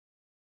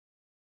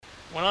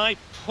When I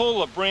pull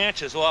the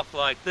branches off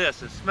like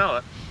this and smell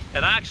it,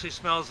 it actually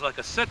smells like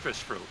a citrus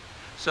fruit.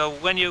 So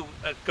when you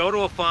go to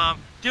a farm,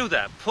 do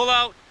that. Pull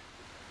out,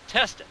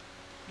 test it.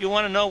 You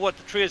want to know what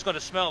the tree is going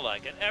to smell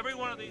like. And every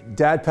one of these...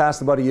 Dad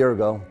passed about a year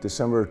ago,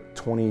 December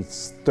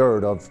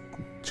 23rd of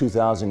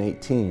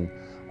 2018.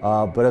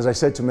 But as I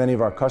said to many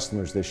of our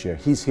customers this year,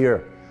 he's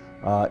here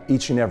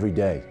each and every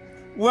day.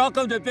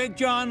 Welcome to Big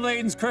John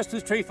Leyden's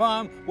Christmas Tree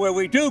Farm, where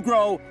we do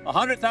grow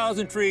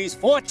 100,000 trees,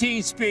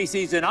 14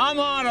 species, and our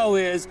motto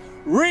is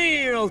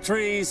real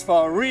trees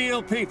for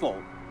real people.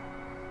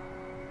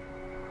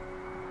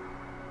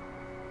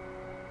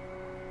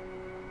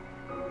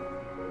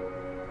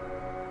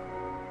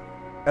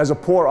 As a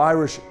poor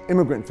Irish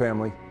immigrant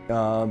family,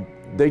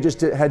 they just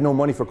had no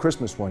money for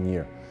Christmas one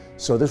year.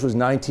 So this was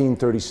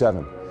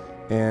 1937.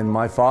 And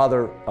my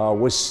father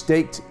was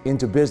staked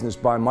into business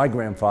by my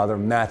grandfather,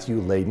 Matthew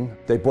Leyden.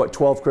 They bought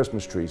 12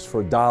 Christmas trees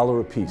for $1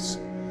 a piece.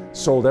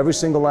 Sold every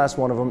single last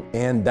one of them,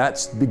 and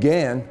that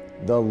began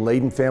the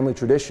Leyden family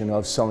tradition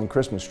of selling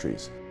Christmas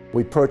trees.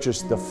 We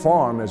purchased the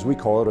farm, as we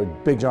call it, a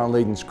Big John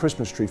Leyden's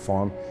Christmas Tree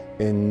Farm,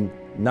 in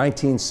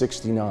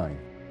 1969.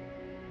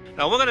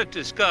 Now we're going to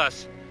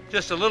discuss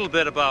just a little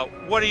bit about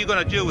what are you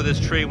going to do with this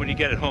tree when you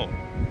get it home.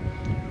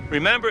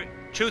 Remember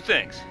two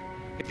things.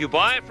 If you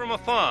buy it from a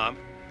farm,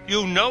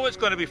 you know it's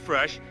going to be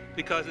fresh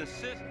because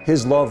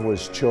his love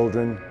was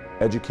children,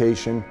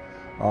 education,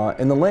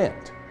 and the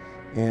land.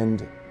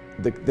 And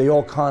they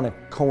all kind of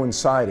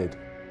coincided.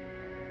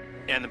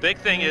 And the big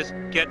thing is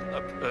get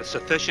a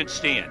sufficient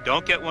stand.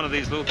 Don't get one of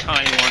these little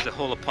tiny ones that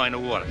hold a pint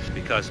of water,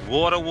 because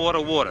water,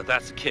 water, water,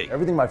 that's the key.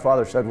 Everything my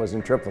father said was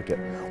in triplicate.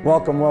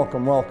 Welcome,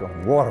 welcome,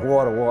 welcome. Water,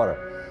 water,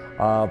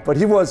 water. But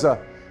he was a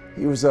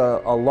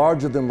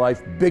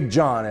larger-than-life Big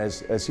John,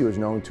 as he was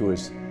known to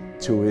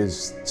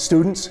his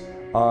students.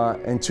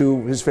 And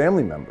to his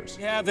family members.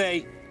 We have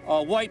a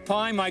white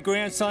pine, my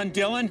grandson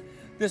Dylan.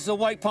 This is a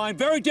white pine,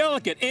 very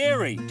delicate,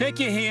 airy. Take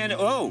your hand,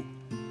 oh,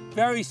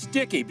 very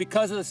sticky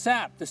because of the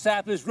sap. The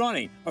sap is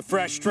running, a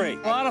fresh tree.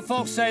 A lot of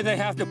folks say they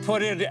have to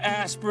put in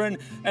aspirin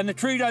and the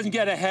tree doesn't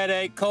get a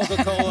headache,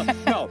 Coca-Cola.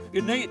 No,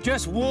 you need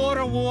just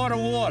water, water,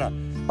 water.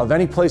 Of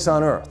any place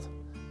on earth,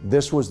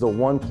 this was the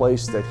one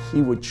place that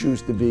he would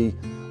choose to be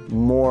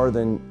more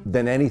than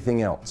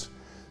anything else.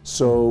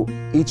 So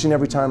each and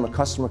every time a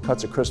customer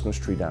cuts a Christmas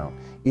tree down,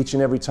 each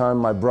and every time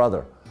my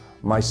brother,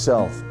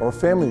 myself, or a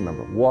family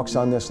member walks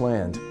on this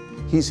land,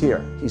 he's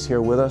here. He's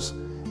here with us,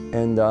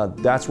 and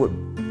that's what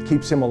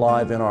keeps him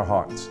alive in our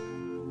hearts.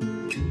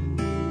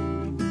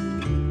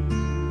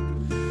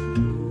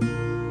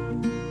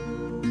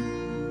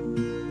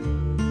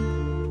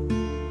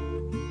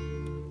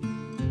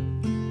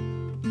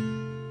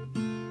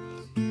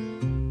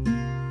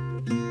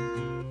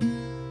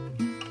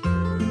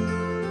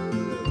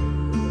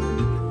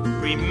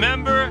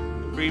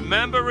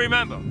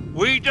 Remember,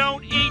 we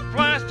don't eat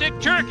plastic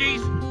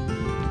turkeys,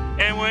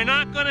 and we're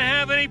not going to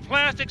have any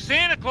plastic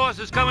Santa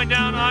Clauses coming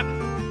down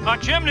our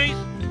chimneys,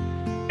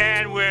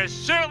 and we're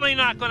certainly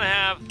not going to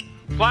have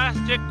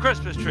plastic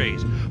Christmas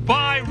trees.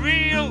 Buy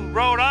real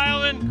Rhode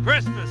Island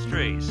Christmas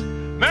trees.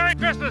 Merry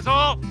Christmas,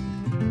 all!